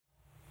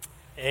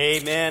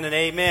Amen and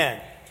amen.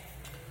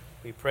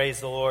 We praise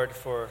the Lord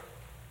for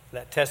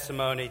that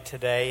testimony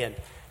today, and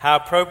how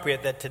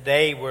appropriate that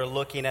today we're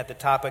looking at the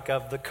topic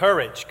of the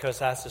courage, because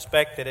I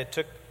suspect that it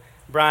took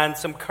Brian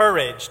some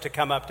courage to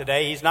come up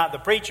today. He's not the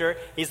preacher,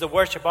 he's the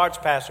worship arts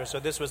pastor, so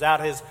this was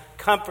out of his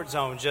comfort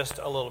zone just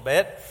a little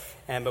bit,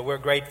 but we're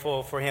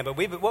grateful for him. But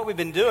what we've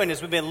been doing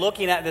is we've been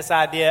looking at this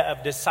idea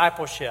of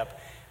discipleship,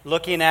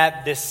 looking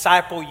at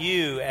Disciple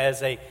U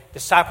as a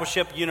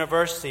discipleship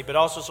university, but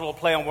also sort of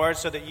play on words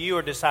so that you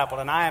are discipled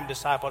and I am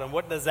discipled, and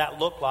what does that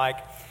look like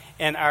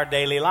in our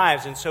daily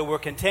lives. And so we're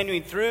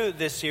continuing through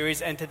this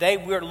series, and today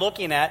we're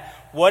looking at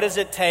what does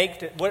it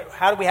take,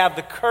 how do we have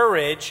the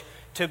courage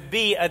to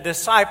be a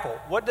disciple?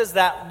 What does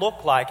that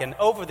look like? And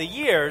over the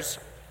years,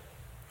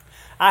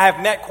 I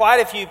have met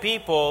quite a few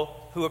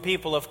people who are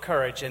people of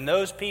courage, and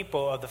those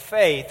people of the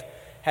faith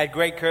had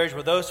great courage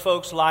were those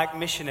folks like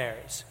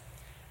missionaries,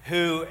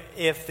 who,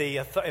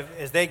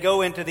 as they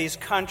go into these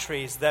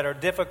countries that are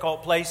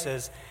difficult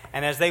places,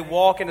 and as they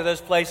walk into those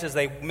places,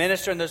 they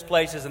minister in those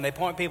places, and they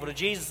point people to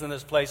Jesus in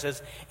those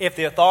places, if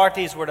the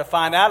authorities were to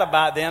find out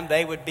about them,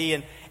 they would be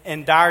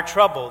in dire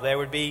trouble. There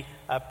would be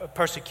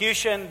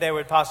persecution, there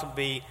would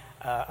possibly be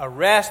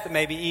arrest,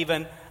 maybe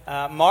even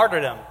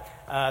martyrdom.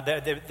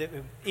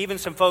 Even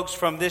some folks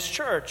from this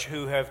church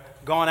who have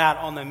gone out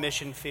on the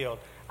mission field,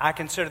 I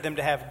consider them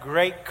to have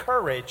great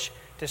courage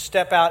to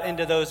step out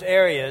into those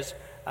areas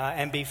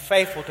and be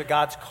faithful to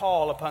God's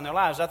call upon their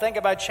lives. I think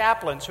about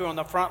chaplains who are on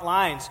the front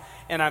lines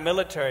in our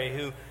military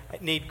who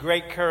need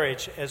great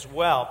courage as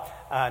well,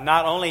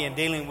 not only in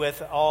dealing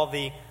with all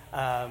the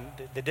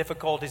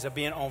difficulties of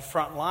being on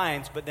front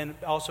lines, but then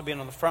also being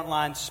on the front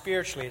lines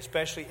spiritually,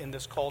 especially in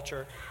this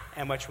culture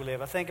in which we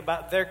live. I think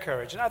about their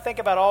courage. And I think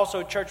about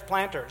also church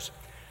planters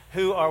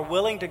who are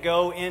willing to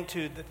go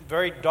into the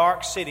very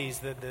dark cities,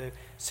 the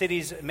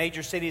cities,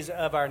 major cities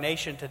of our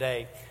nation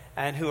today,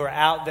 and who are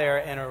out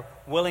there and are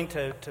willing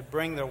to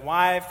bring their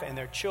wife and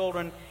their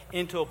children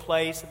into a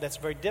place that's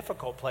a very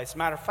difficult place. As a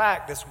matter of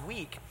fact, this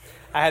week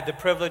I had the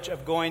privilege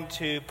of going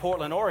to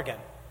Portland, Oregon.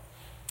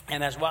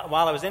 And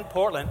while I was in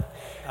Portland,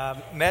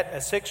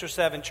 met 6 or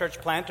 7 church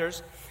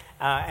planters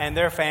and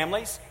their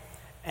families.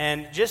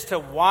 And just to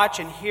watch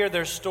and hear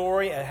their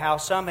story and how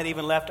some had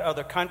even left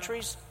other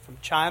countries, from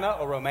China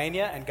or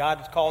Romania, and God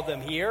has called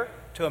them here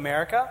to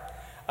America.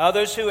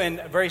 Others who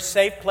in very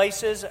safe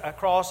places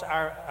across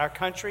our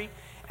country,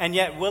 and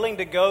yet willing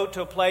to go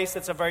to a place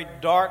that's a very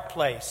dark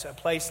place, a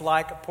place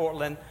like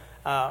Portland,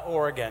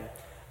 Oregon.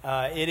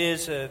 It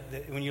is,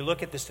 when you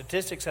look at the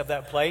statistics of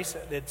that place,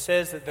 it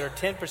says that there are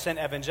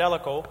 10%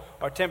 evangelical,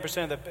 or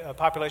 10% of the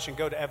population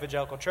go to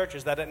evangelical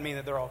churches. That doesn't mean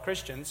that they're all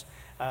Christians,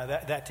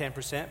 that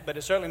 10%, but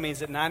it certainly means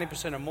that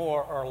 90% or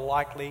more are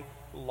likely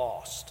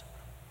lost,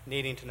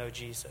 needing to know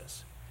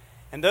Jesus.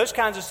 And those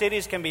kinds of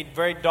cities can be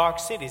very dark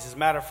cities. As a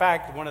matter of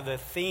fact, one of the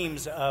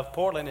themes of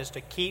Portland is to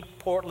keep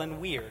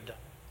Portland weird.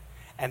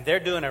 And they're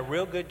doing a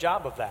real good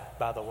job of that,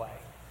 by the way.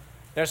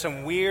 There's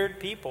some weird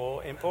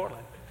people in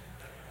Portland.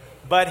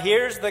 But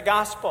here's the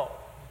gospel.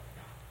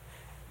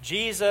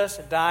 Jesus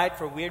died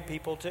for weird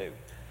people too.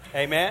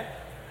 Amen?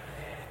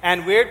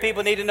 And weird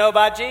people need to know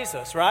about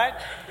Jesus, right?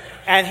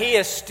 And he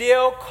is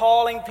still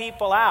calling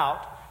people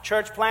out,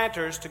 church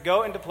planters, to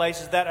go into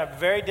places that are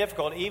very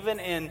difficult, even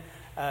in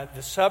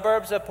the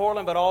suburbs of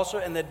Portland, but also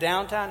in the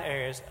downtown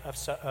areas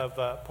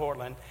of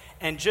Portland.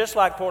 And just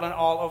like Portland,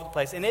 all over the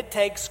place. And it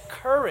takes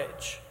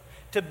courage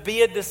to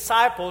be a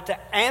disciple,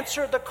 to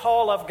answer the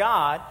call of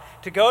God,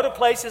 to go to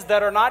places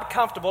that are not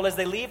comfortable as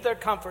they leave their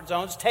comfort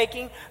zones,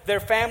 taking their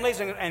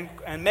families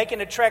and making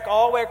a trek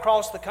all the way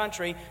across the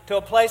country to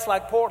a place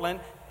like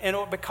Portland,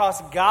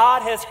 because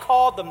God has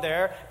called them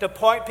there to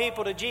point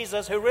people to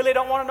Jesus who really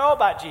don't want to know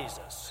about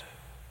Jesus.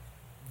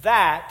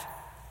 That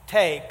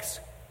takes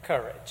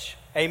courage.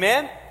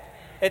 Amen?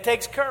 It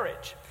takes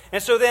courage.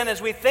 And so then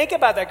as we think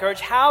about that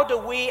courage, how do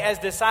we as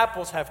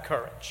disciples have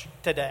courage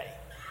today?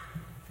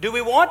 Do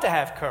we want to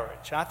have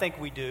courage? I think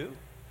we do.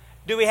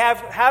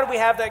 How do we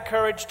have that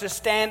courage to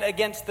stand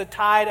against the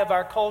tide of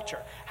our culture?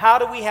 How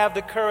do we have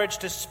the courage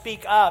to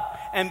speak up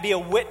and be a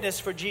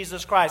witness for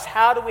Jesus Christ?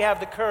 How do we have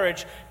the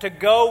courage to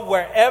go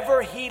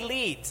wherever He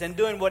leads and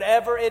doing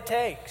whatever it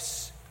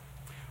takes?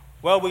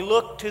 Well, we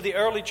look to the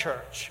early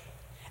church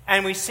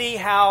and we see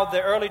how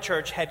the early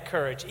church had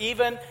courage.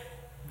 Even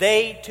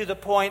they, to the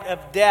point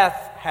of death,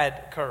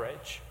 had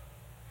courage.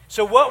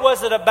 So what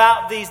was it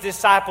about these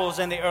disciples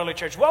in the early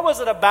church? What was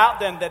it about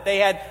them that they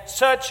had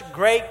such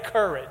great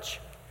courage?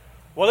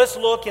 Well, let's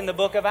look in the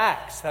book of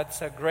Acts.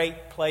 That's a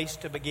great place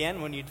to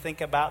begin when you think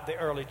about the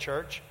early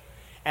church.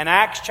 And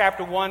Acts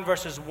chapter 1,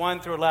 verses 1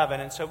 through 11.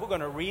 And so we're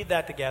going to read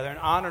that together in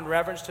honor and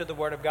reverence to the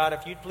Word of God.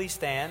 If you'd please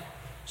stand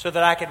so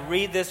that I could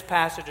read this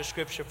passage of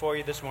Scripture for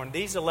you this morning.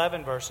 These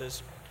 11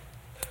 verses,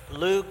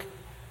 Luke,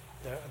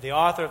 the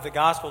author of the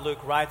Gospel,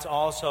 Luke, writes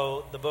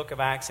also the book of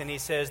Acts, and he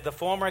says, "The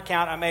former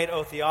account I made,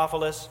 O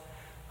Theophilus,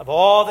 of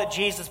all that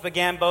Jesus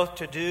began both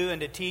to do and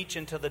to teach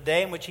until the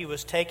day in which he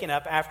was taken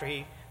up, after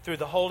he, through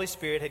the Holy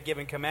Spirit, had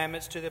given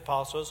commandments to the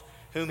apostles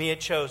whom he had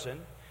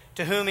chosen,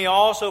 to whom he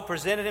also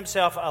presented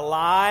himself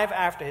alive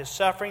after his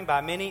suffering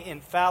by many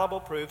infallible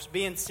proofs,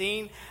 being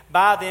seen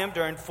by them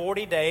during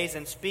 40 days,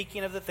 and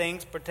speaking of the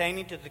things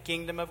pertaining to the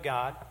kingdom of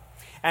God.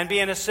 And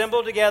being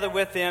assembled together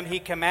with them, he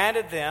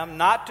commanded them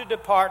not to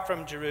depart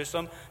from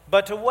Jerusalem,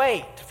 but to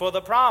wait for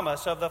the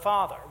promise of the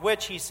Father,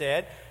 which he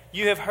said,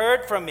 You have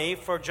heard from me,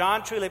 for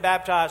John truly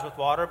baptized with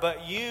water,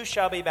 but you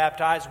shall be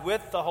baptized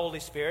with the Holy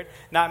Spirit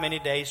not many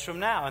days from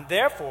now. And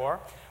therefore,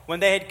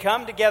 when they had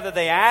come together,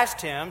 they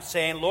asked him,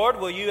 saying, Lord,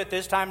 will you at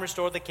this time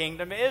restore the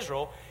kingdom to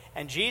Israel?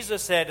 And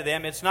Jesus said to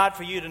them, It's not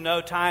for you to know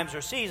times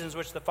or seasons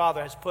which the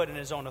Father has put in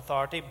his own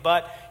authority,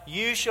 but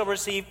you shall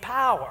receive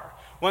power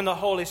when the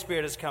Holy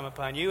Spirit has come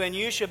upon you, and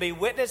you shall be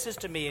witnesses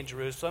to me in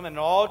Jerusalem and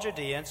all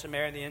Judea and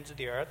Samaria and the ends of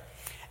the earth.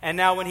 And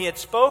now when he had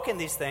spoken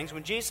these things,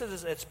 when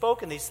Jesus had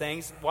spoken these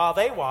things, while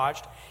they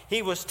watched,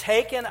 he was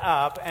taken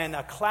up, and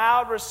a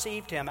cloud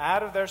received him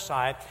out of their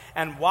sight.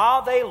 And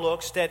while they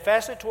looked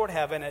steadfastly toward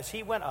heaven as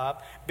he went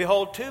up,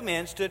 behold, two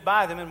men stood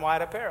by them in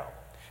white apparel,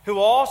 who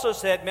also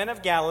said, Men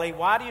of Galilee,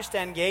 why do you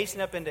stand gazing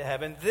up into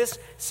heaven? This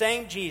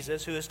same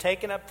Jesus who is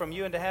taken up from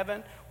you into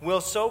heaven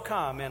will so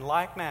come in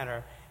like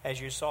manner as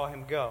you saw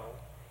him go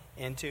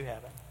into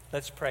heaven.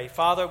 Let's pray.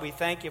 Father, we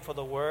thank you for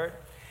the word.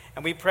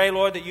 And we pray,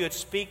 Lord, that you would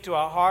speak to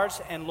our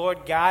hearts. And,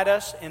 Lord, guide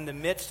us in the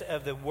midst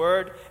of the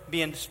word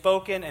being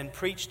spoken and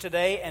preached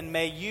today. And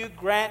may you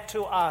grant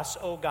to us,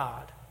 O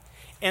God,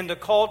 in the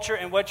culture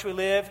in which we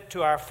live,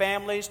 to our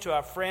families, to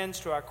our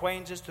friends, to our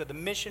acquaintances, to the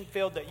mission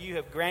field that you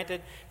have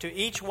granted to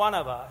each one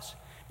of us,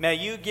 may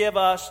you give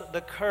us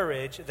the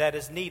courage that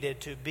is needed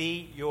to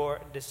be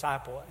your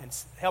disciple. And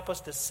help us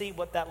to see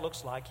what that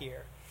looks like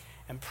here,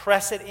 and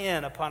press it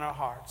in upon our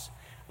hearts.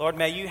 Lord,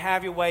 may you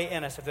have your way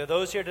in us. If there are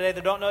those here today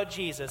that don't know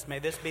Jesus, may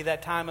this be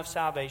that time of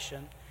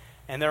salvation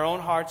in their own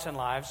hearts and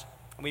lives.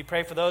 And we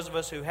pray for those of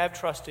us who have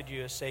trusted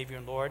you as Savior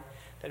and Lord,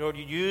 that, Lord,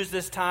 you use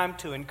this time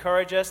to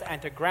encourage us and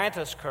to grant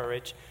us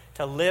courage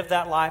to live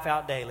that life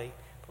out daily.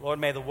 But Lord,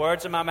 may the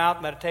words of my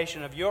mouth,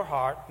 meditation of your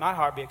heart, my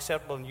heart, be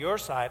acceptable in your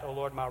sight, O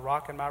Lord, my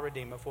rock and my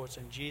redeemer. For it's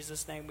in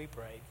Jesus' name we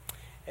pray.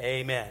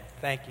 Amen.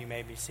 Thank you. You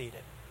may be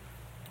seated.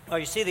 Well,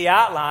 you see the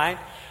outline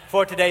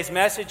for today's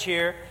message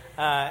here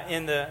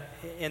in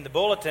the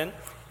bulletin.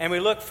 And we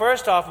look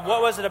first off,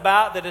 what was it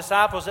about the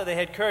disciples that they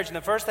had courage? And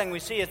the first thing we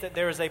see is that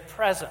there is a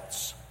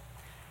presence.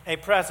 A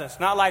presence.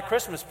 Not like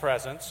Christmas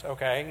presents,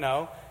 okay?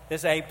 No.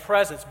 There's a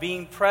presence,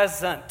 being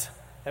present.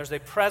 There's a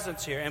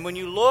presence here. And when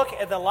you look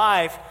at the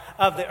life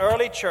of the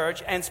early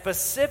church, and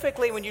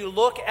specifically when you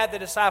look at the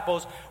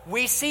disciples,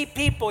 we see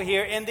people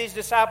here in these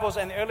disciples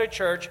and the early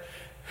church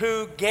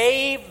who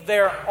gave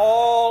their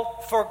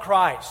all for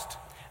Christ.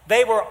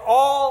 They were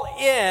all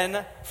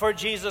in for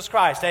Jesus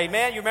Christ.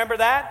 Amen? You remember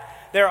that?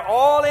 They're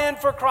all in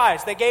for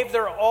Christ. They gave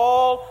their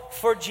all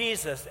for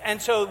Jesus.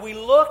 And so we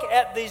look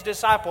at these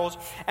disciples,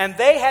 and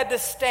they had to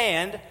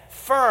stand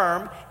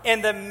firm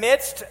in the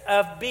midst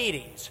of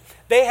beatings.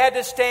 They had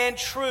to stand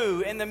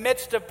true in the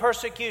midst of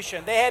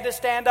persecution. They had to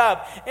stand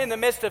up in the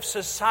midst of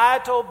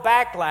societal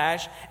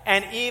backlash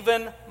and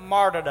even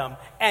martyrdom.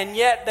 And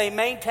yet they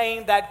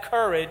maintained that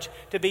courage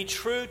to be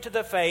true to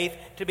the faith,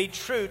 to be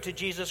true to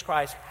Jesus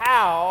Christ.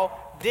 How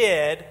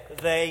did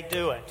they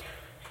do it?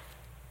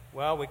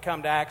 Well, we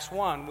come to Acts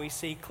 1, we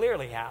see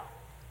clearly how.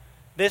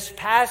 This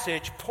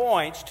passage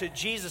points to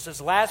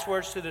Jesus' last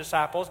words to the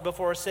disciples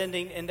before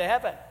ascending into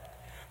heaven.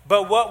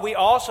 But what we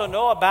also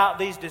know about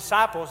these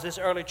disciples, this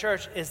early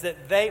church, is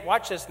that they,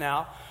 watch this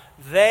now,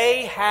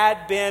 they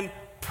had been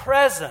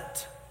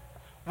present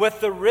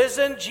with the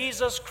risen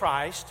Jesus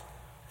Christ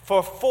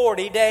for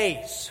 40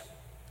 days.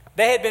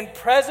 They had been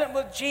present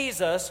with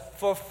Jesus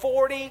for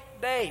 40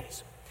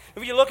 days.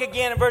 If you look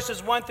again in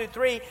verses 1 through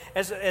 3,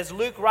 as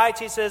Luke writes,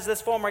 he says,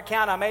 This former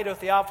account I made, O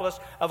Theophilus,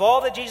 of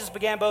all that Jesus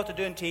began both to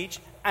do and teach,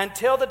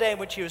 until the day in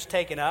which he was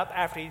taken up,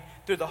 after he,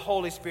 through the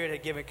Holy Spirit,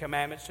 had given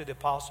commandments to the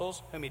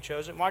apostles, whom he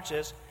chose. And watch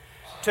this.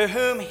 To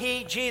whom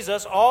he,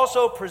 Jesus,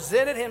 also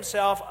presented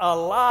himself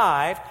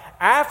alive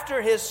after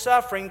his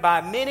suffering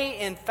by many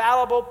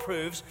infallible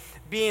proofs,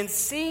 being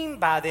seen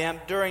by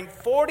them during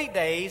 40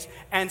 days,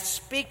 and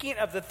speaking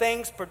of the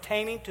things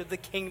pertaining to the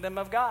kingdom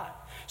of God.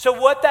 So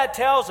what that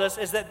tells us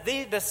is that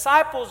the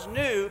disciples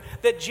knew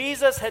that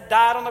Jesus had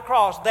died on the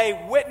cross. They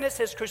witnessed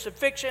his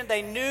crucifixion.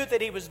 They knew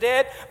that he was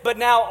dead. But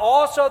now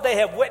also they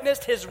have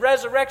witnessed his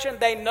resurrection.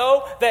 They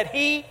know that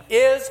he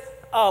is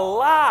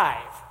alive.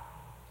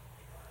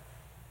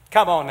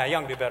 Come on now, you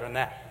can do better than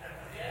that.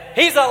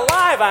 He's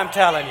alive, I'm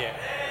telling you.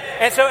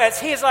 And so as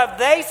he is alive,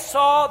 they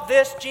saw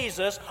this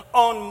Jesus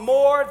on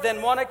more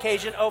than one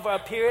occasion over a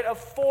period of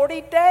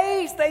 40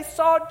 days. They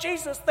saw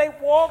Jesus. They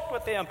walked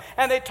with him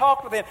and they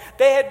talked with him.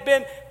 They had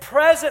been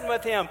present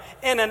with him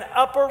in an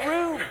upper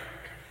room.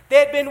 They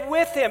had been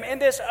with him in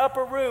this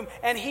upper room,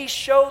 and he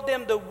showed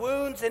them the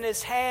wounds in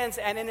his hands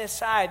and in his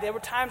side. There were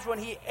times when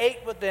he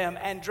ate with them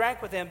and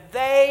drank with them.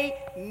 They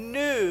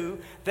knew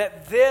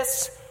that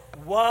this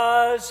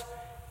was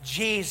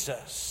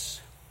Jesus.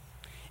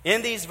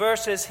 In these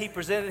verses, he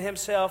presented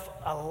himself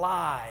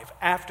alive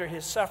after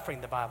his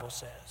suffering, the Bible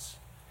says.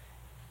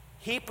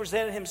 He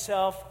presented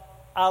himself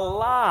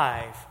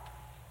alive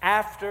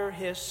after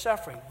his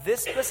suffering.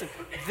 This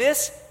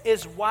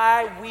is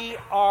why we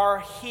are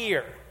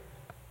here.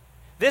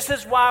 This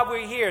is why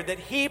we're here, that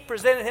he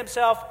presented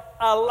himself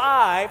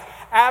alive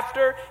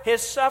after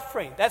his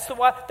suffering. That's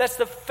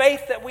the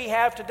faith that we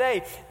have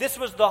today. This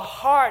was the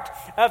heart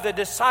of the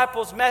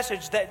disciples'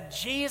 message, that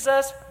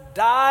Jesus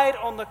died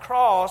on the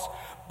cross,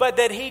 but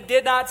that he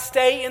did not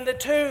stay in the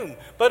tomb.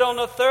 But on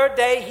the third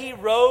day, he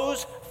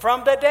rose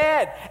from the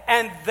dead.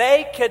 And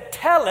they could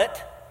tell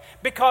it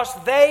because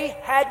they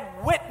had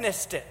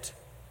witnessed it.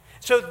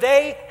 So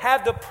they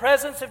had the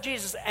presence of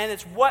Jesus, and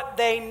it's what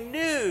they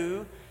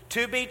knew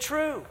to be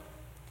true.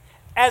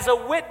 As a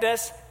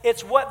witness,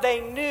 it's what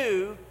they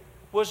knew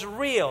was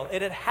real.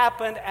 It had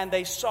happened, and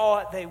they saw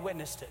it, they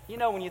witnessed it. You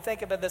know, when you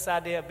think about this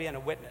idea of being a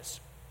witness,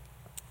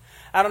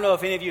 I don't know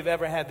if any of you have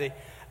ever had the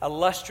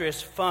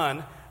illustrious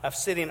fun of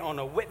sitting on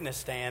a witness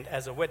stand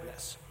as a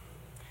witness.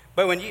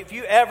 But if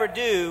you ever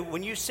do,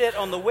 when you sit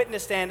on the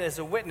witness stand as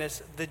a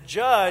witness, the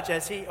judge,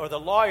 or the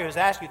lawyer has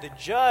asked you, the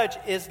judge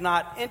is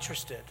not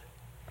interested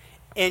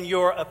in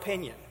your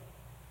opinion.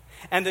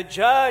 And the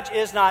judge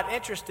is not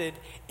interested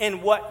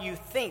in what you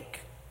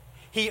think.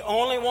 He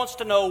only wants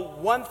to know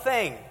one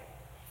thing.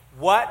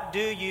 What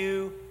do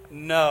you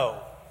know?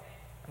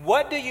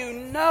 What do you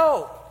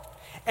know?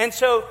 And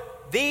so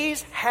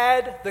these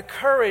had the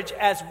courage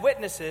as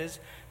witnesses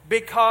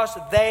because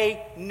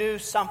they knew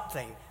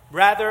something.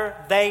 Rather,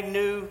 they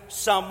knew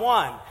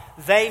someone.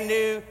 They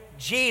knew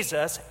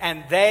Jesus,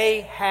 and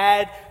they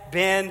had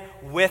been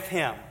with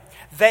him.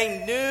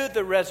 They knew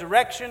the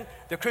resurrection,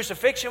 the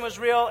crucifixion was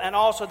real, and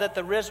also that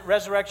the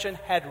resurrection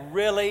had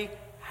really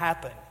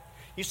happened.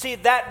 You see,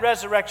 that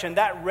resurrection,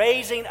 that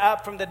raising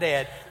up from the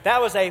dead,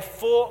 that was a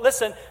full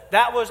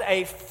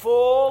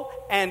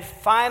and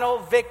final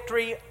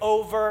victory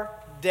over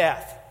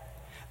death.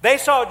 They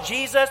saw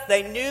Jesus,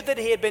 they knew that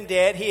he had been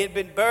dead, he had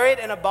been buried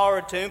in a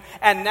borrowed tomb,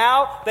 and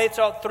now they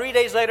saw 3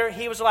 days later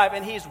he was alive,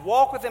 and he's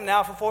walked with them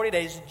now for 40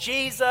 days.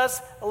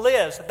 Jesus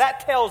lives.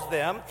 That tells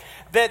them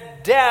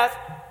that death,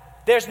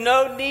 there's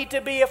no need to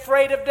be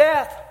afraid of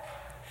death.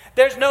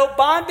 There's no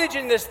bondage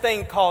in this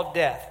thing called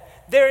death.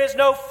 There is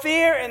no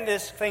fear in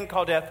this thing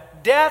called death.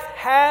 Death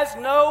has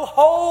no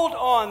hold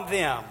on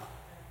them.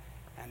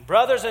 And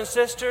brothers and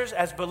sisters,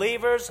 as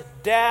believers,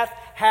 death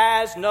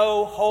has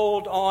no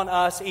hold on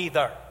us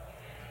either.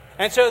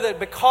 And so that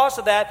because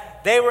of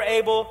that, they were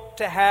able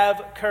to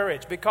have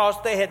courage. Because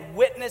they had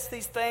witnessed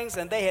these things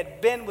and they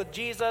had been with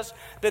Jesus,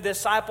 the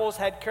disciples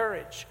had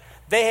courage.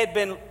 They had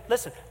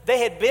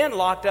been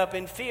locked up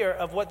in fear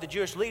of what the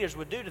Jewish leaders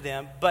would do to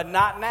them, but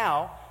not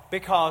now,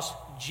 because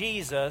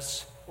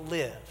Jesus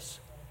lives.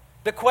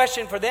 The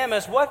question for them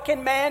is, what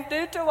can man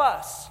do to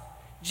us?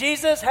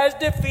 Jesus has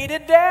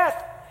defeated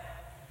death.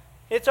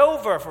 It's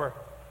over.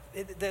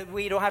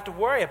 We don't have to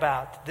worry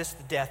about this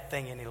death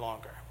thing any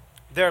longer.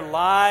 Their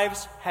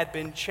lives had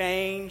been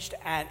changed,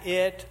 and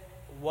it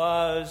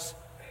was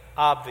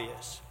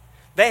obvious.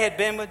 They had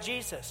been with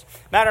Jesus.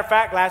 Matter of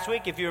fact, last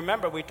week, if you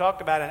remember, we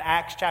talked about in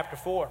Acts chapter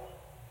 4,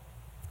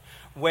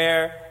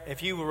 where,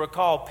 if you will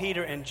recall,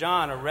 Peter and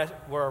John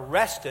were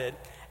arrested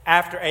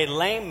after a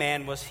lame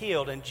man was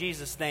healed in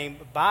Jesus' name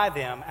by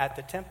them at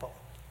the temple.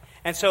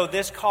 And so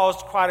this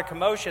caused quite a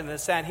commotion. The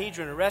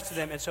Sanhedrin arrested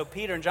them. And so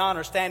Peter and John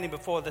are standing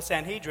before the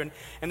Sanhedrin.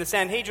 And the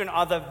Sanhedrin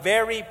are the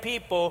very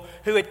people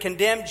who had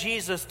condemned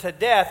Jesus to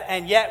death.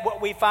 And yet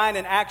what we find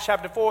in Acts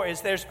chapter 4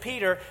 is there's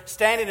Peter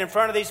standing in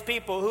front of these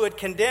people who had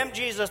condemned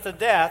Jesus to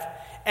death.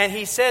 And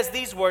he says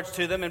these words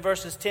to them in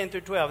verses 10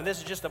 through 12. And this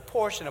is just a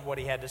portion of what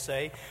he had to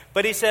say.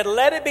 But he said,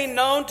 "Let it be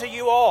known to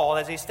you all,"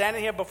 as he's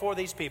standing here before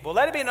these people,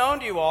 "let it be known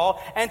to you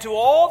all and to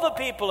all the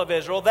people of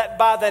Israel that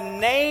by the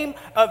name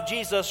of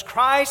Jesus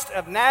Christ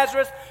of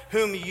Nazareth,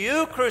 whom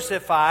you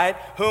crucified,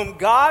 whom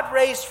God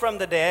raised from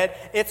the dead,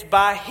 it's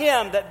by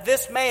him that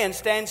this man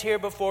stands here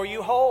before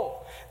you whole.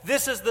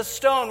 This is the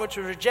stone which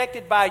was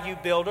rejected by you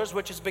builders,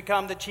 which has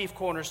become the chief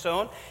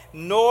cornerstone.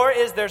 Nor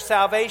is there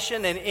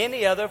salvation in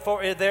any other,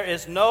 for there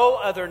is no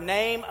other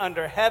name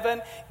under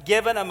heaven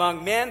given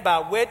among men by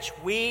which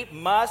we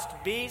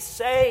must be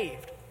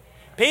saved."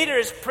 Peter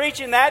is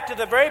preaching that to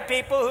the very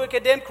people who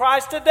condemned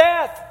Christ to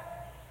death.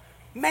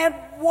 Man,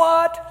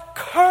 what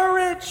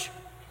courage!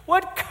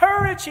 What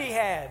courage he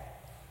had!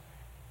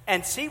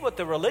 And see what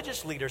the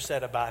religious leaders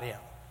said about him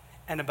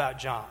and about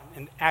John.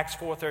 In Acts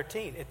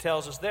 4:13, it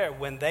tells us there,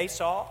 when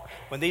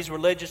these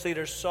religious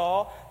leaders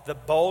saw the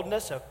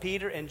boldness of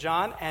Peter and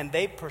John, and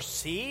they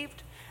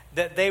perceived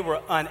that they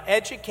were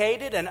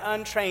uneducated and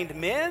untrained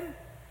men,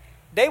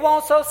 they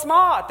weren't so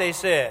smart, they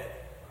said.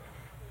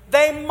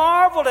 They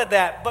marveled at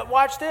that. But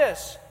watch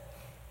this.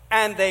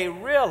 And they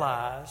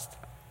realized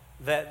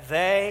that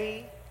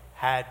they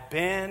had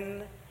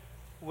been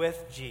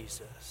with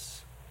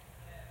Jesus.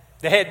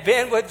 They had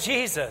been with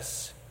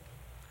Jesus.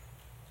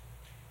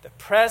 The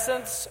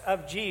presence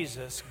of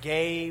Jesus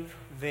gave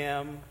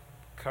them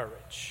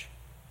courage.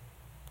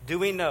 Do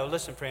we know,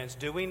 listen friends,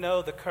 do we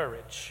know the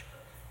courage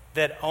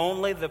that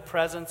only the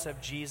presence of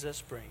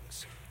Jesus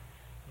brings?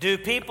 Do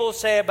people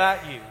say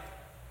about you,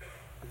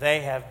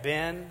 they have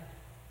been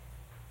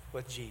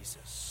with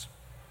Jesus.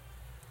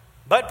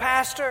 But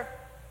Pastor,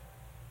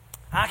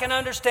 I can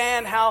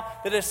understand how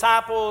the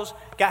disciples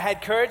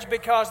had courage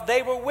because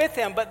they were with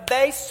him, but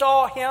they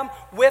saw him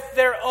with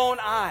their own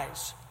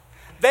eyes.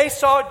 They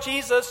saw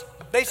Jesus,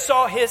 they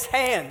saw his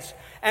hands,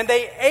 and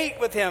they ate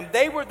with him.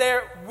 They were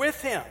there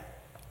with him.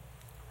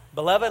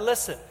 Beloved,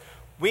 listen.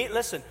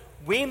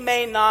 We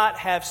may not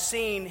have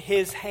seen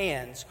his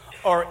hands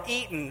or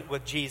eaten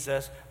with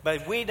Jesus,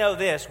 but we know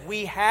this.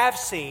 We have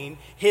seen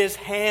his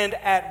hand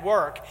at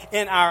work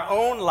in our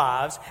own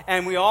lives,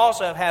 and we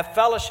also have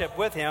fellowship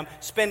with him,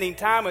 spending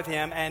time with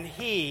him, and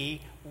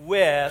he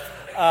with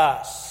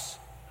us.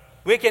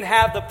 We can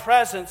have the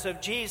presence of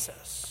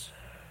Jesus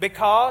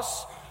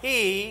because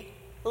he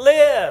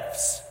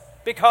lives.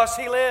 Because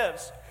he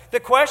lives. The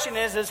question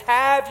is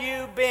have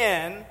you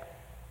been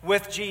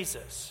with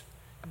Jesus?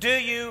 Do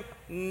you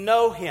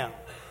know him?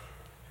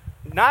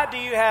 Not do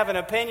you have an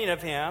opinion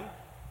of him,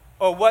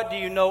 or what do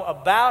you know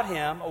about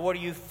him, or what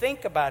do you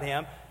think about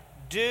him.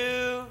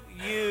 Do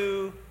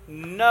you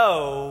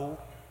know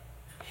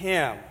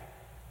him?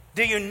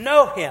 Do you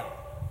know him?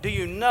 Do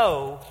you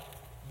know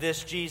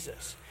this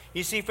Jesus?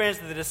 You see, friends,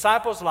 the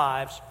disciples'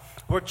 lives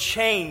were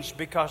changed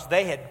because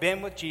they had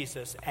been with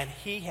Jesus and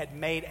he had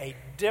made a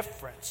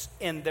difference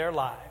in their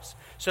lives.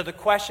 So the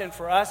question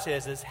for us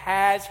is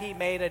has he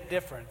made a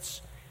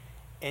difference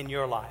in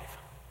your life?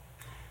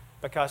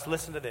 Because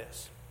listen to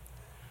this.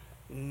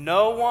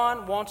 No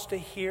one wants to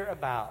hear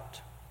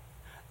about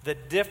the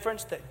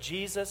difference that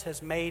Jesus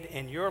has made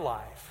in your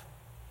life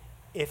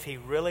if he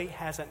really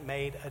hasn't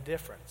made a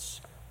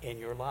difference in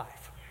your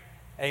life.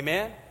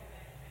 Amen?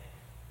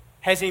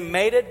 Has he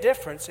made a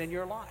difference in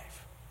your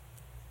life?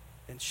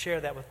 Then share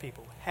that with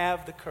people.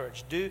 Have the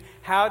courage.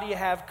 How do you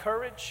have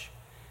courage?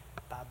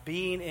 By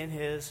being in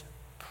his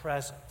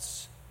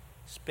presence,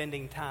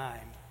 spending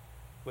time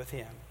with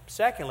him.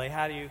 Secondly,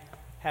 how do you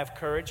have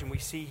courage? And we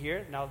see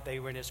here, now that they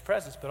were in his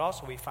presence, but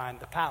also we find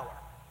the power.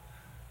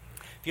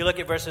 If you look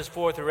at verses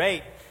 4 through 8,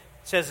 it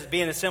says,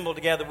 being assembled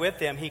together with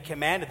them,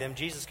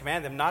 Jesus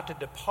commanded them not to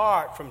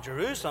depart from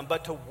Jerusalem,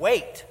 but to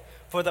wait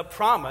for the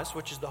promise,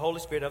 which is the Holy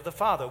Spirit of the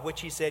Father,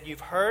 which he said, you've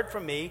heard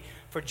from me,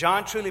 for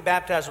John truly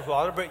baptized with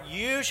water, but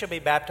you shall be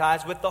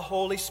baptized with the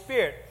Holy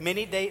Spirit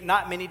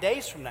not many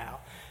days from now.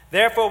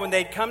 Therefore, when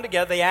they'd come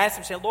together, they asked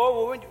him, saying,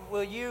 Lord,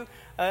 will you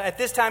at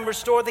this time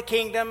restore the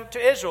kingdom to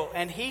Israel?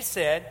 And he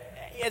said,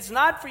 it's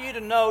not for you to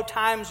know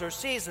times or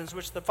seasons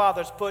which the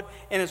Father has put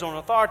in his own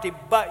authority,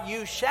 but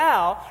you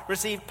shall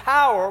receive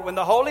power when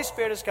the Holy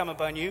Spirit has come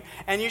upon you,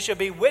 and you shall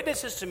be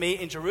witnesses to me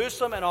in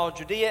Jerusalem and all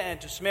Judea and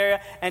to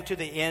Samaria and to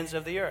the ends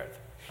of the earth.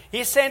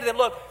 He's saying to them,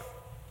 look,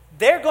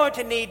 they're going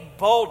to need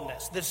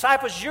boldness. The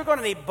disciples, you're going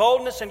to need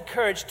boldness and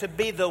courage to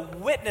be the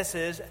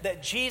witnesses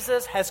that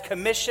Jesus has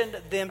commissioned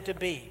them to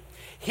be.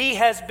 He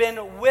has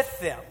been with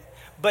them,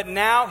 but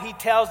now he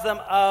tells them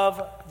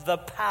of the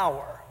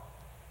power.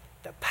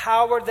 The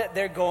power that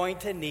they're going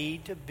to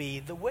need to be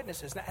the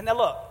witnesses. Now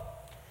look,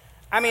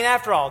 I mean,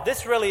 after all,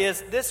 this really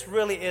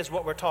is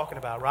what we're talking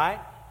about, right?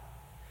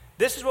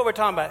 This is what we're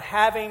talking about,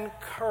 having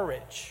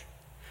courage.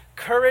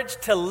 Courage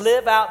to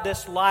live out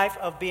this life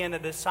of being a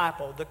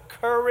disciple. The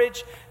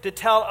courage to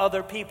tell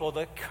other people.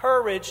 The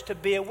courage to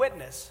be a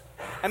witness.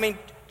 I mean,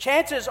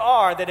 chances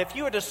are that if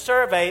you were to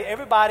survey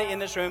everybody in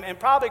this room, and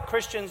probably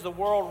Christians the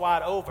world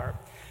wide over,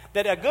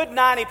 that a good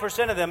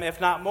 90% of them,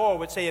 if not more,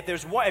 would say if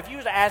you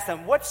were to ask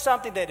them, what's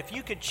something that if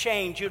you could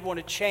change, you'd want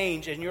to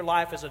change in your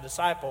life as a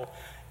disciple,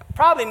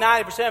 probably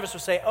 90% of us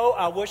would say,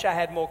 I wish I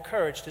had more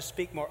courage to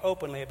speak more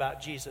openly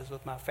about Jesus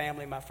with my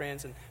family, my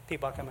friends, and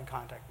people I come in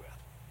contact with.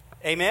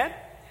 Amen?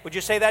 Would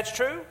you say that's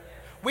true?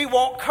 We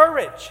want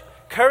courage.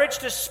 Courage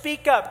to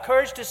speak up.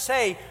 Courage to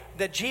say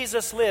that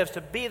Jesus lives,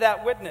 to be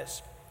that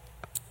witness.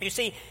 You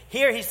see,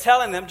 here Jesus is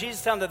telling them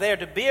that they are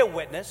to be a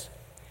witness,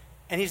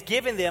 and he's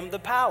giving them the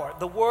power.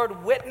 The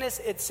word witness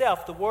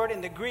itself, the word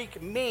in the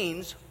Greek,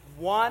 means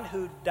one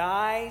who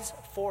dies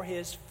for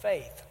his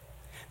faith.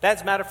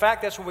 As a matter of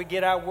fact, that's where we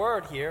get our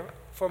word here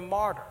for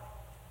martyr.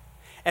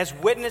 As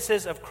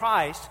witnesses of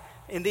Christ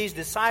in these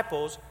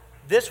disciples,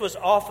 this was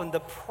often the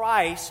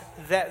price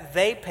that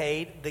they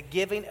paid, the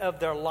giving of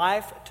their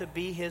life to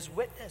be his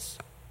witness.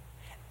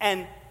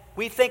 And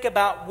we think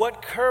about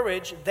what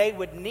courage they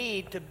would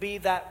need to be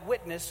that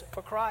witness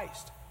for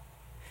Christ.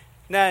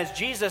 Now, as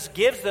Jesus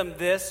gives them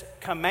this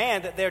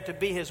command that they're to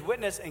be his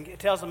witness and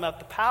tells them about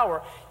the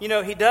power,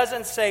 he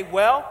doesn't say,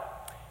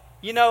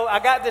 I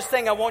got this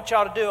thing I want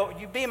y'all to do.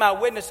 You be my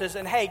witnesses,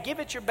 and hey, give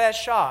it your best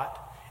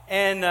shot,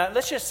 and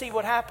let's just see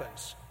what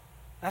happens.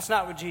 That's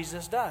not what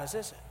Jesus does,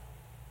 is it?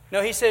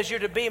 No, he says you're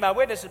to be my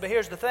witnesses, but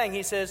here's the thing.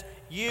 He says,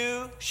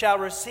 you shall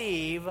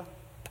receive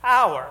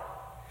power.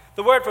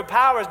 The word for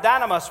power is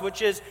dynamos,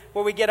 which is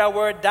where we get our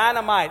word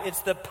dynamite.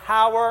 It's the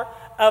power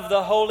of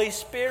the Holy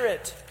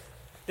Spirit.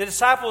 The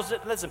disciples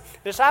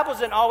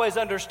didn't always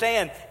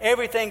understand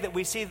everything that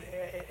we see,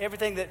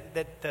 everything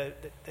that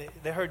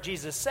they heard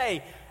Jesus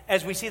say,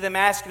 as we see them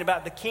asking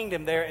about the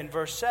kingdom there in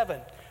verse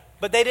 7.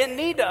 But they didn't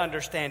need to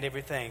understand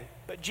everything.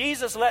 But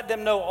Jesus let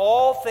them know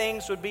all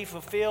things would be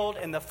fulfilled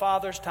in the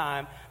Father's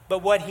time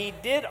But what he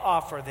did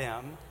offer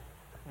them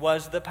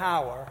was the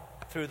power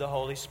through the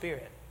Holy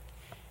Spirit.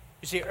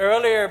 You see,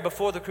 earlier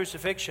before the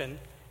crucifixion,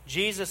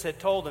 Jesus had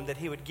told them that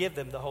he would give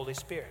them the Holy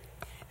Spirit.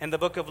 In the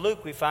book of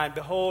Luke, we find,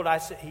 "Behold,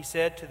 he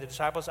said to the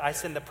disciples, I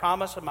send the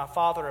promise of my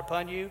Father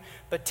upon you,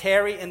 but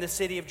tarry in the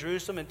city of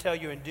Jerusalem until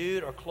you're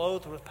endued or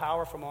clothed with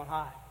power from on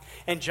high."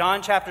 In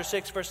John chapter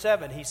 6, verse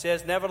 7, he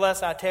says,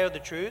 "Nevertheless, I tell you the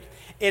truth.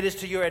 It is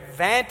to your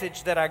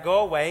advantage that I go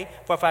away.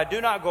 For if I do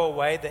not go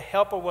away, the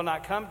Helper will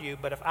not come to you.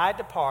 But if I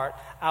depart,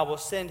 I will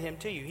send him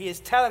to you." He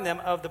is telling them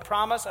of the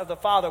promise of the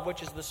Father,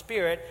 which is the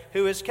Spirit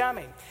who is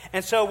coming.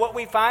 And so what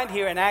we find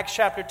here in Acts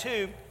chapter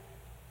 2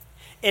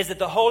 is that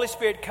the Holy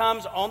Spirit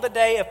comes on the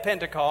day of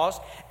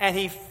Pentecost and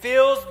he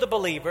fills the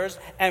believers.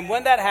 And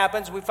when that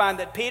happens, we find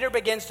that Peter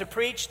begins to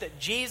preach that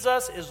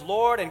Jesus is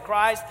Lord and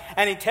Christ.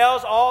 And he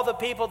tells all the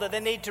people that they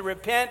need to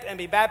repent and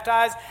be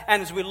baptized.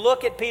 And as we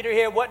look at Peter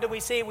here, what do we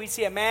see? We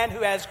see a man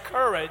who has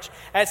courage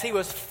as he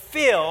was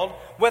filled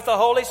with the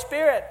Holy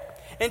Spirit.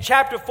 In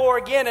chapter 4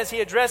 again, as he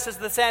addresses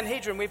the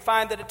Sanhedrin, we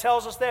find that it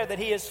tells us there that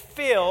he is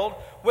filled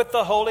with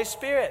the Holy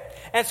Spirit.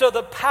 And so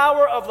the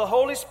power of the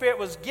Holy Spirit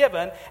was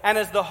given, and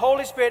as the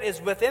Holy Spirit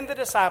is within the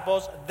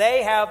disciples,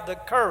 they have the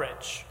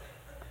courage.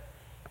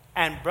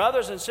 And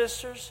brothers and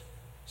sisters,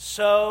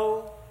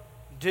 so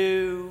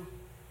do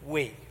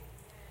we.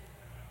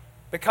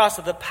 Because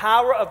of the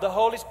power of the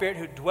Holy Spirit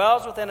who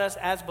dwells within us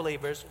as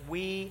believers,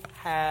 we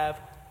have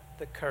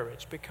the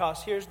courage.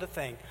 Because here's the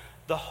thing.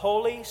 The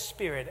Holy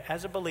Spirit,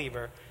 as a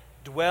believer,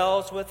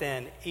 dwells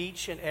within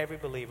each and every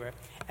believer.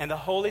 And the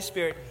Holy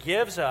Spirit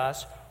gives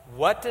us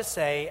what to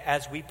say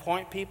as we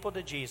point people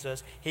to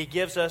Jesus. He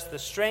gives us the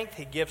strength.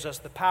 He gives us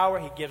the power.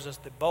 He gives us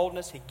the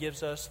boldness. He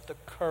gives us the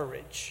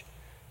courage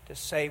to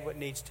say what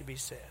needs to be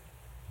said.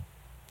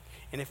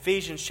 In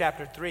Ephesians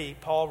chapter 3,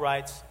 Paul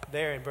writes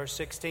there in verse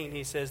 16,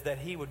 he says that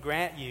he would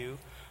grant you,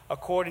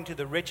 according to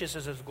the riches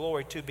of his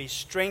glory, to be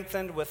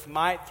strengthened with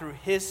might through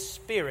his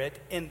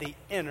Spirit in the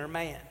inner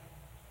man.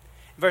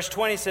 Verse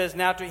 20 says,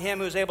 "Now to him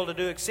who is able to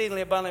do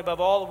exceedingly abundantly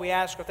above all that we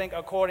ask or think,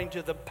 according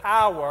to the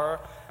power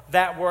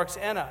that works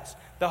in us."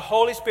 The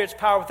Holy Spirit's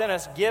power within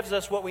us gives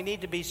us what we need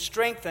to be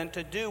strengthened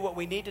to do what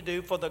we need to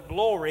do for the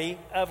glory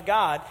of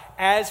God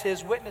as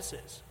his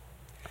witnesses.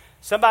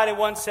 Somebody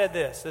once said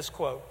this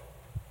quote,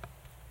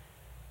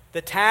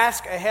 "The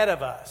task ahead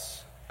of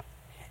us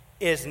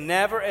is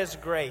never as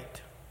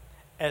great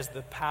as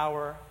the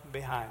power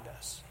behind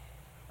us."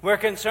 We're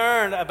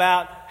concerned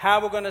about how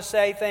we're going to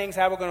say things,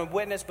 how we're going to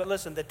witness. But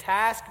listen, the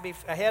task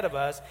ahead of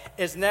us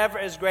is never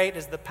as great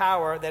as the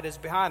power that is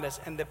behind us.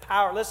 And the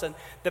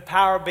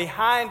power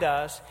behind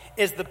us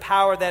is the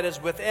power that is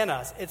within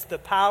us. It's the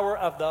power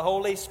of the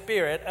Holy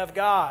Spirit of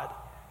God.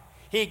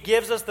 He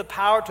gives us the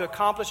power to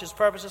accomplish his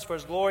purposes for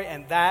his glory,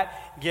 and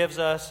that gives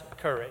us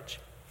courage.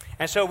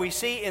 And so we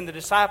see in the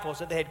disciples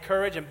that they had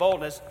courage and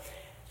boldness.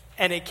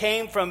 And it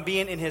came from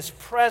being in his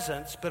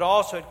presence, but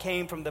also it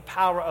came from the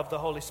power of the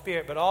Holy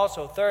Spirit. But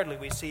also, thirdly,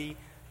 we see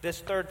this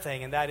third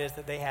thing, and that is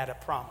that they had a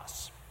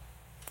promise.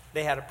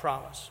 They had a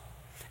promise.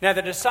 Now,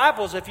 the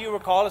disciples, if you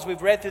recall, as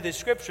we've read through the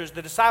scriptures,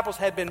 the disciples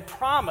had been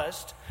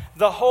promised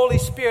the Holy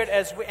Spirit,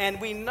 and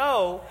we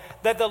know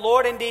that the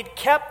Lord indeed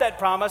kept that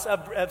promise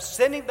of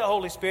sending the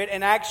Holy Spirit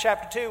in Acts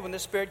chapter 2 when the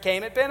Spirit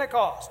came at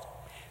Pentecost.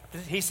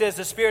 He says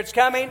the Spirit's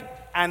coming,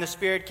 and the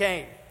Spirit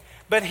came.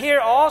 But here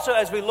also,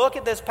 as we look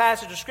at this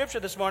passage of Scripture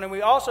this morning,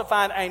 we also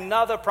find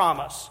another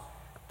promise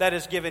that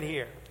is given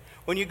here.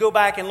 When you go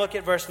back and look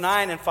at verse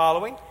 9 and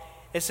following,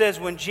 it says,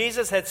 when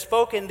Jesus had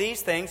spoken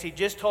these things, he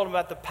just told them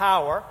about the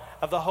power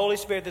of the Holy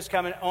Spirit that's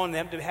coming on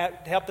them to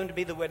help them to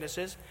be the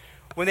witnesses.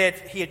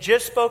 He had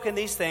just spoken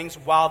these things,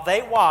 while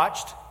they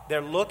watched,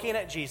 they're looking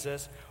at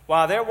Jesus,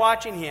 while they're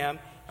watching him,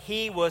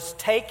 he was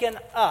taken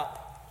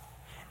up,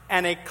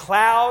 and a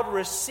cloud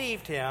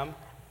received him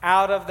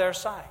out of their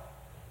sight.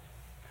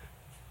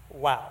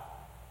 Wow.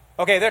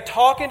 Okay, they're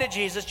talking to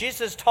Jesus.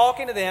 Jesus is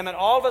talking to them, and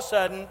all of a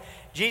sudden,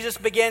 Jesus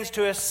begins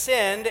to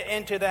ascend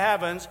into the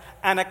heavens,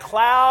 and a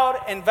cloud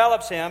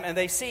envelops him, and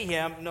they see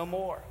him no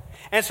more.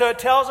 And so it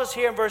tells us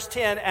here in verse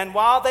 10, and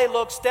while they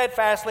look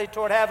steadfastly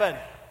toward heaven,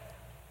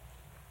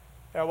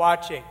 they're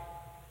watching,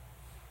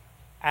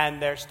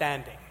 and they're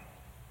standing,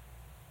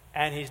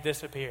 and he's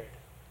disappeared.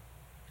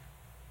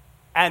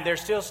 And they're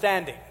still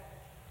standing,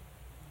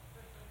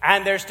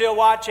 and they're still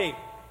watching,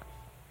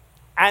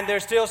 and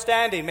they're still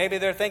standing. Maybe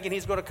they're thinking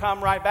he's going to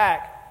come right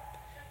back.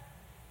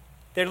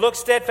 They looked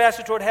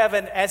steadfastly toward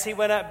heaven. As he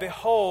went up,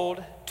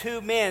 behold,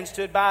 two men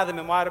stood by them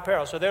in white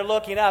apparel. So they're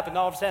looking up, and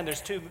all of a sudden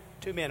there's two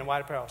men in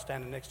white apparel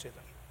standing next to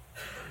them.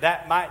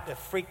 That might have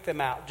freaked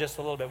them out just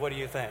a little bit. What do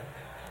you think?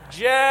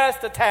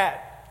 Just a tad.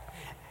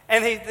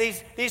 And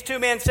these two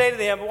men say to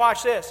them,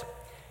 watch this,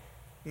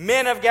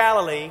 men of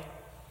Galilee,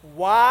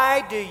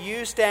 why do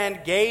you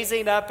stand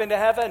gazing up into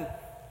heaven?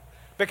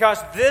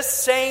 Because this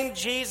same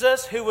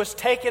Jesus who was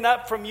taken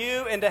up from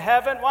you into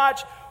heaven,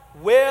 watch,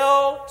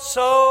 will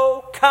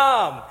so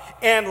come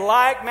in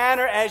like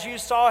manner as you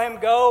saw him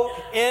go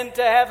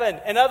into heaven.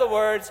 In other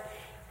words,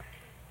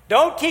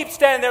 don't keep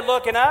standing there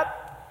looking up.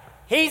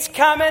 He's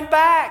coming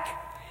back.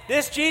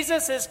 This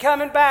Jesus is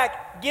coming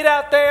back. Get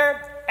out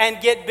there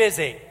and get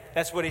busy.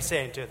 That's what he's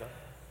saying to them.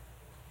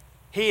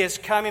 He is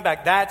coming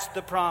back. That's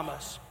the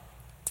promise.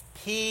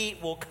 He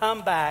will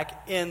come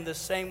back in the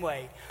same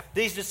way.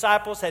 These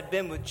disciples had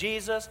been with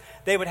Jesus.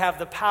 They would have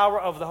the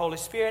power of the Holy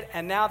Spirit.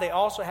 And now they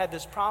also had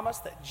this promise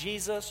that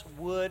Jesus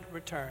would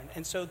return.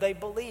 And so they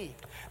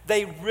believed.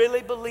 They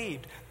really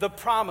believed the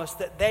promise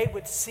that they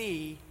would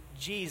see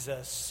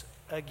Jesus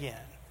again.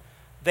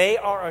 They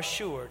are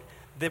assured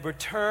the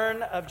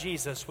return of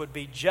Jesus would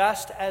be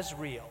just as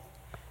real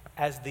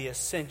as the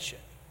ascension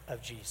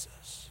of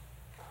Jesus.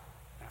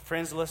 Now,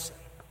 friends, listen.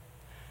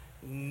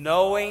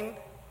 Knowing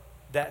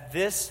that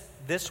this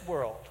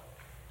world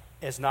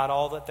is not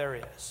all that there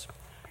is.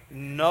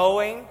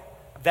 Knowing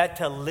that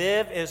to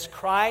live is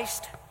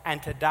Christ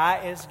and to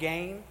die is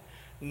gain.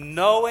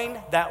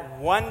 Knowing that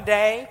one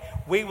day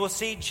we will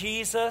see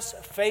Jesus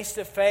face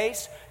to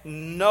face.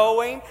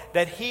 Knowing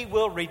that he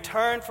will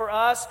return for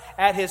us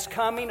at his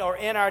coming or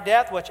in our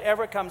death,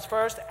 whichever comes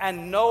first.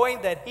 And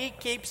knowing that he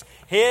keeps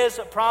his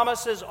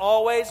promises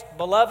always.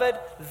 Beloved,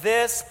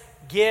 this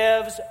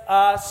gives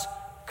us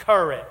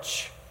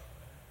courage.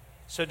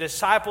 So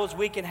disciples,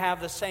 we can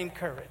have the same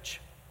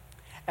courage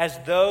as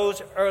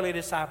those early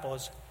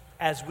disciples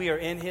as we are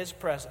in his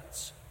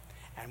presence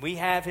and we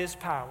have his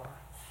power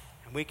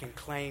and we can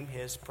claim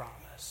his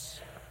promise.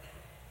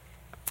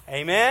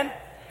 Amen?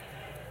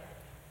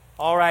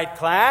 All right,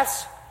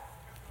 class,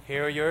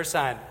 here are your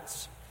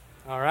assignments.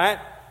 All right?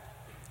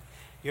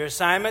 Your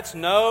assignments: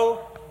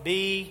 know,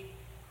 be,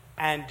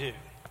 and do.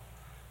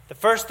 The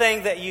first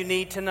thing that you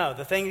need to know,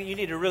 the thing that you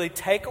need to really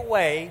take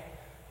away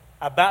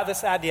about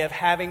this idea of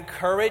having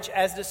courage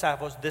as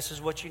disciples, this is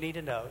what you need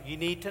to know. You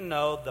need to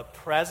know the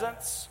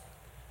presence,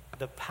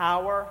 the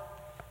power,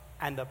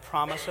 and the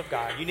promise of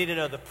God. You need to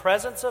know the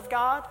presence of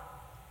God,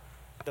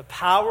 the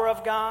power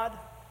of God,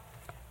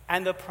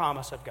 and the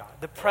promise of God.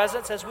 The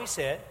presence, as we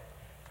said,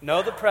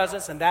 know the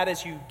presence, and that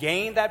is you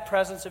gain that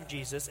presence of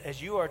Jesus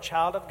as you are a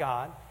child of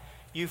God.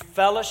 You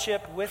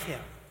fellowship with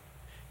him.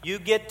 You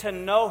get to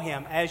know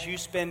him as you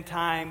spend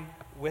time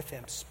with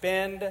him.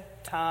 Spend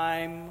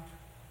time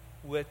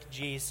with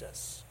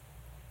Jesus.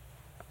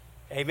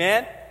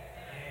 Amen?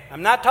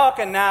 I'm not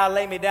talking now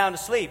lay me down to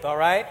sleep, all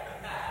right?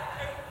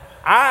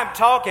 I'm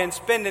talking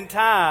spending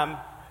time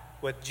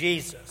with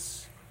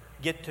Jesus.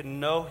 Get to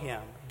know him.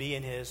 Be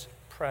in his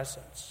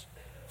presence.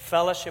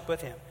 Fellowship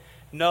with him.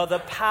 Know the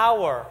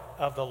power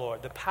of the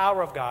Lord, the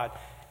power of God.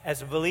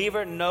 As a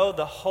believer, know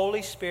the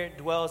Holy Spirit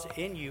dwells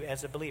in you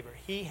as a believer.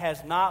 He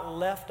has not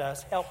left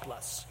us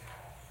helpless.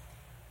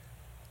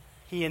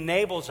 He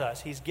enables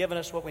us. He's given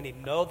us what we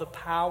need. Know the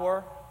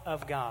power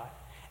of God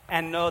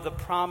and know the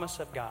promise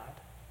of God.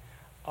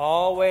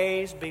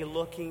 Always be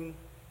looking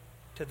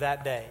to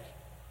that day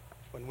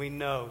when we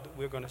know that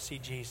we're going to see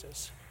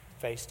Jesus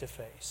face to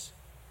face.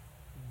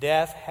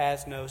 Death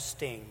has no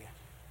sting.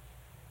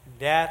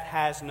 Death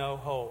has no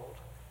hold.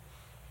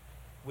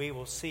 We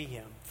will see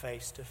him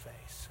face to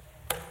face.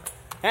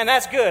 And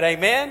that's good,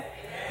 amen?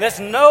 Let's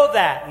know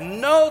that.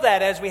 Know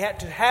that as we have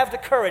to have the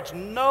courage.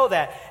 Know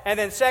that. And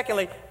then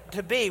secondly,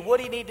 to be. What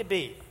do you need to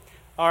be?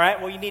 All right,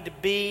 well, you need to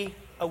be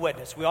a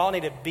witness. We all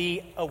need to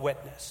be a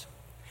witness.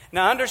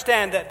 Now,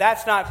 understand that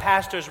that's not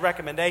pastor's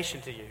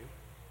recommendation to you.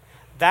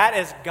 That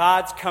is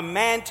God's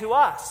command to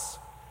us.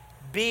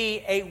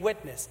 Be a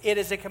witness. It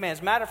is a command.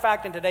 As a matter of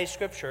fact, in today's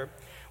scripture,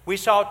 we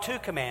saw two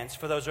commands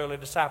for those early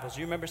disciples.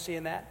 You remember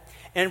seeing that?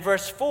 In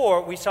verse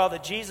 4, we saw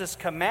that Jesus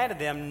commanded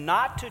them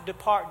not to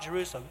depart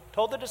Jerusalem.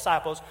 Told the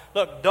disciples,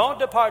 look, don't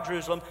depart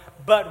Jerusalem,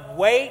 but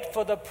wait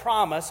for the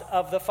promise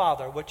of the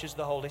Father, which is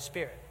the Holy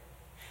Spirit.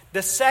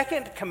 The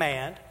second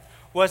command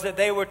was that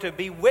they were to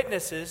be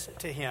witnesses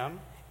to him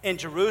in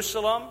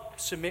Jerusalem,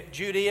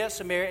 Judea,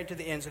 Samaria, and to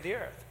the ends of the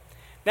earth.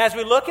 Now, as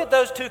we look at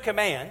those two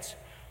commands,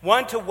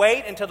 one to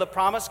wait until the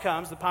promise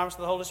comes, the promise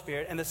of the Holy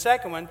Spirit, and the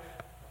second one,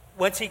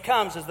 once he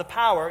comes as the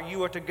power,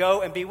 you are to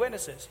go and be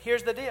witnesses.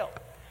 Here's the deal.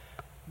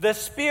 The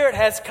Spirit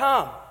has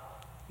come.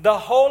 The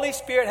Holy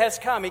Spirit has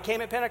come. He came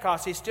at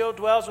Pentecost. He still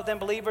dwells within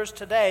believers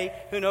today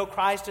who know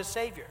Christ as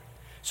Savior.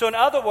 So in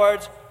other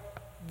words,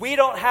 we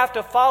don't have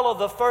to follow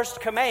the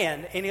first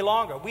command any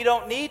longer. We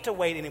don't need to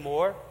wait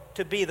anymore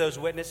to be those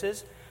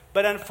witnesses.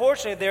 But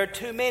unfortunately, there are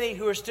too many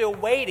who are still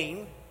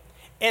waiting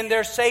in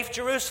their safe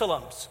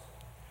Jerusalems,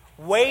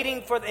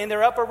 waiting for in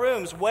their upper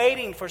rooms,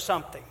 waiting for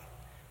something.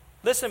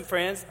 Listen,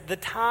 friends, the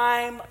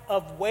time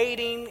of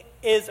waiting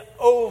is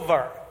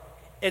over.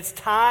 It's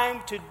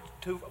time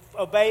to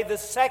obey the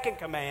second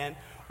command,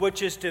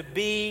 which is to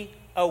be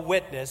a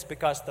witness,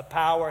 because the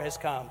power has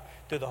come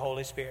through the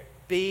Holy Spirit.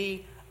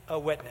 Be a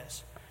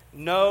witness.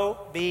 Know,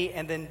 be,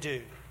 and then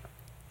do.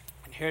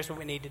 And here's what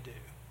we need to do.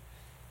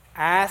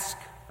 Ask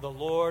the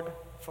Lord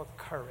for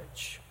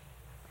courage.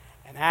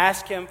 And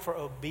ask him for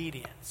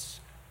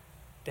obedience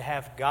to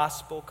have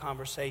gospel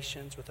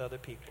conversations with other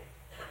people.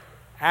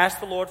 Ask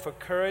the Lord for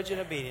courage and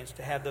obedience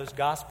to have those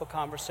gospel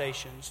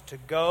conversations, to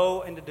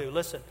go and to do.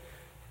 Listen,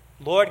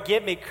 Lord,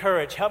 give me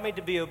courage. Help me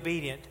to be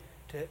obedient,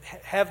 to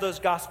have those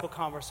gospel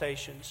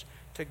conversations,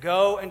 to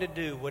go and to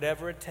do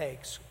whatever it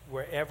takes,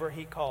 wherever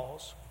He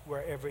calls,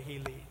 wherever He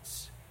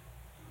leads.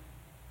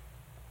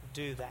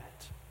 Do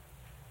that.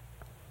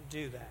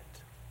 Do that.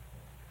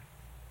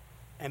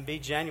 And be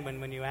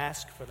genuine when you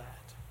ask for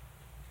that,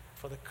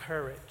 for the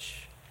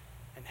courage,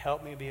 and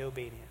help me be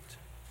obedient.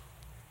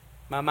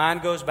 My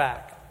mind goes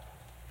back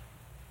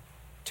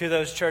to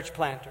those church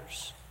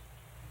planters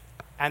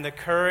and the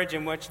courage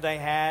in which they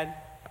had,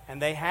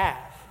 and they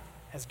have,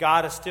 as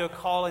God is still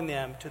calling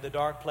them to the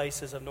dark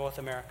places of North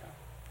America.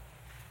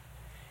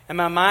 And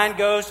my mind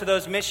goes to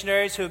those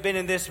missionaries who have been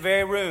in this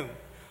very room,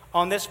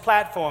 on this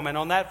platform and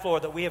on that floor,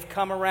 that we have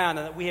come around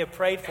and that we have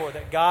prayed for,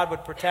 that God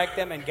would protect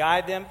them and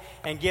guide them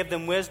and give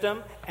them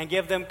wisdom and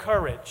give them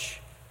courage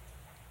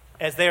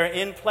as they are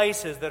in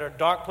places that are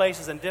dark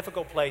places and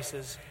difficult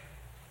places,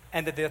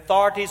 and that the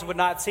authorities would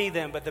not see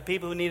them, but the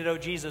people who needed to know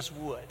Jesus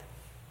would.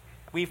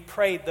 We've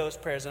prayed those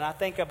prayers, and I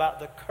think about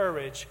the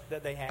courage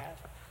that they have.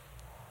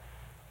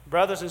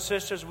 Brothers and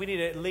sisters, we need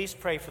to at least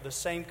pray for the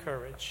same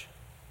courage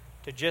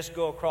to just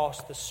go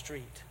across the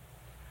street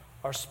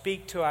or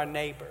speak to our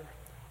neighbor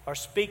or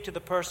speak to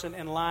the person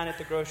in line at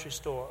the grocery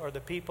store or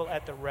the people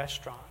at the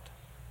restaurant,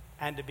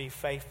 and to be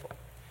faithful.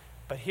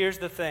 But here's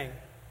the thing.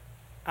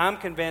 I'm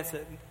convinced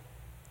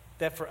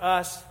that for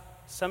us,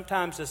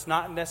 sometimes it's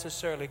not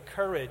necessarily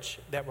courage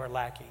that we're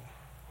lacking,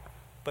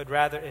 but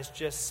rather it's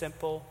just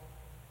simple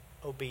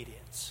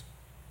obedience.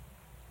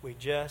 We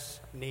just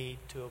need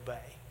to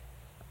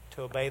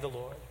obey the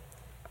Lord.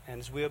 And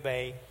as we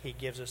obey, He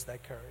gives us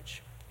that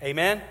courage.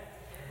 Amen?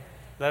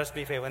 Let us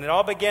be faithful. And it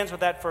all begins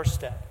with that first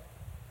step.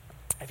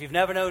 If you've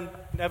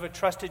never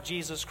trusted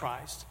Jesus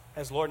Christ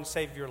as Lord and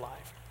Savior of your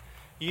life,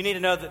 you need to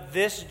know that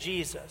this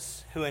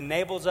Jesus, who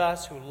enables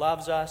us, who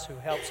loves us, who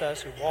helps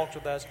us, who walks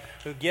with us,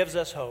 who gives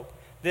us hope,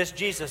 this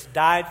Jesus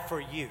died for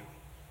you.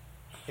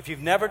 If you've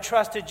never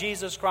trusted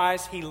Jesus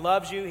Christ, He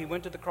loves you. He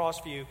went to the cross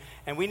for you.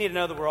 And we need to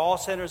know that we're all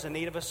sinners in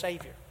need of a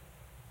Savior.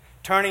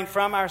 Turning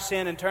from our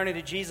sin and turning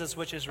to Jesus,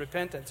 which is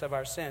repentance of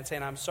our sin,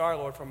 saying, I'm sorry,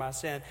 Lord, for my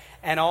sin,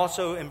 and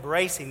also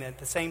embracing at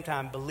the same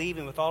time,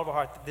 believing with all of our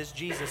heart that this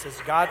Jesus is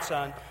God's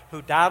Son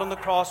who died on the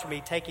cross for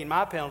me, taking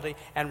my penalty,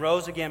 and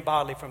rose again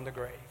bodily from the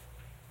grave.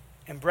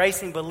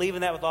 Embracing,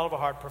 believing that with all of our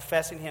heart,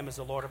 professing Him as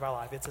the Lord of our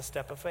life. It's a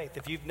step of faith.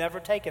 If you've never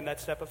taken that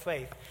step of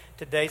faith,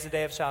 today's the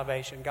day of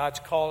salvation. God's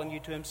calling you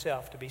to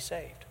Himself to be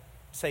saved.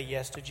 Say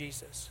yes to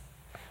Jesus.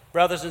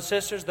 Brothers and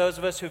sisters, those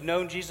of us who've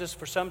known Jesus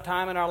for some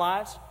time in our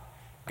lives,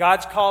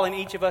 God's calling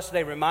each of us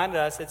today reminded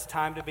us it's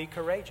time to be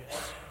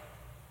courageous.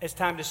 It's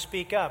time to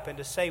speak up and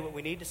to say what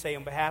we need to say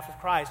on behalf of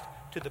Christ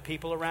to the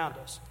people around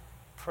us.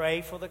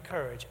 Pray for the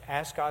courage.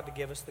 Ask God to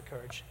give us the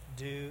courage.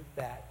 Do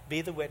that.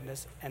 Be the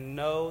witness and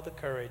know the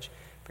courage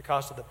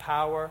because of the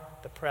power,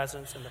 the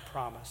presence, and the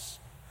promise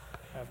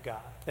of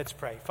God. Let's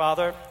pray.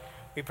 Father,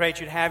 we pray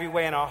that You'd have Your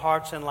way in our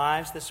hearts and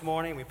lives this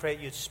morning. We pray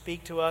that You'd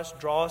speak to us,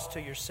 draw us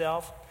to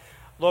Yourself.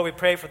 Lord, we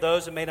pray for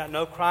those that may not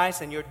know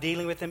Christ and You're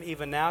dealing with them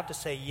even now to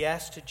say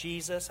yes to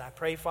Jesus. I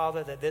pray,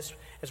 Father, that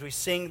as we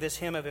sing this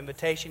hymn of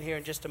invitation here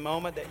in just a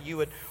moment, that You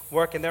would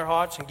work in their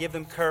hearts and give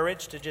them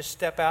courage to just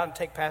step out and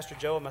take Pastor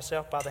Joe and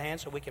myself by the hand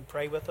so we can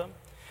pray with them.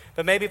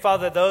 But maybe,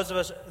 Father, those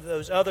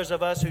others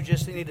of us who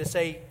just need to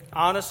say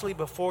honestly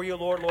before You,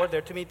 Lord, there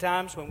are too many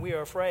times when we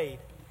are afraid.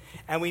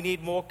 And we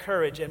need more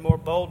courage and more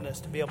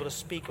boldness to be able to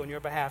speak on Your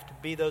behalf, to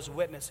be those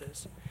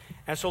witnesses.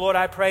 And so, Lord,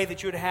 I pray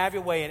that You would have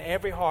Your way in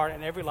every heart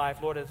and every life,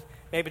 Lord,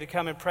 maybe to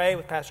come and pray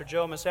with Pastor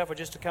Joe and myself, or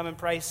just to come and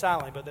pray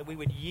silently, but that we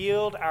would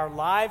yield our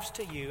lives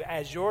to You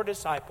as Your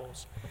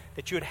disciples,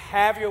 that You would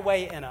have Your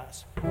way in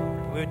us.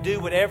 We would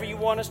do whatever You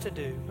want us to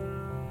do,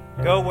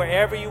 go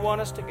wherever You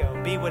want us to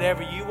go, be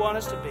whatever You want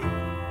us to be,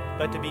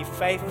 but to be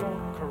faithful,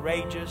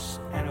 courageous,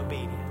 and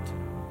obedient.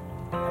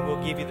 And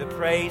we'll give You the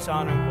praise,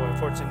 honor, and glory.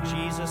 For it's in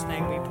Jesus'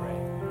 name we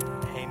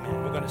pray.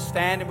 Amen. We're going to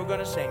stand and we're going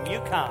to sing.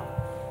 You come.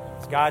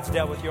 As God's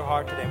dealt with your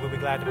heart today, we'll be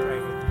glad to pray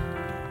with you.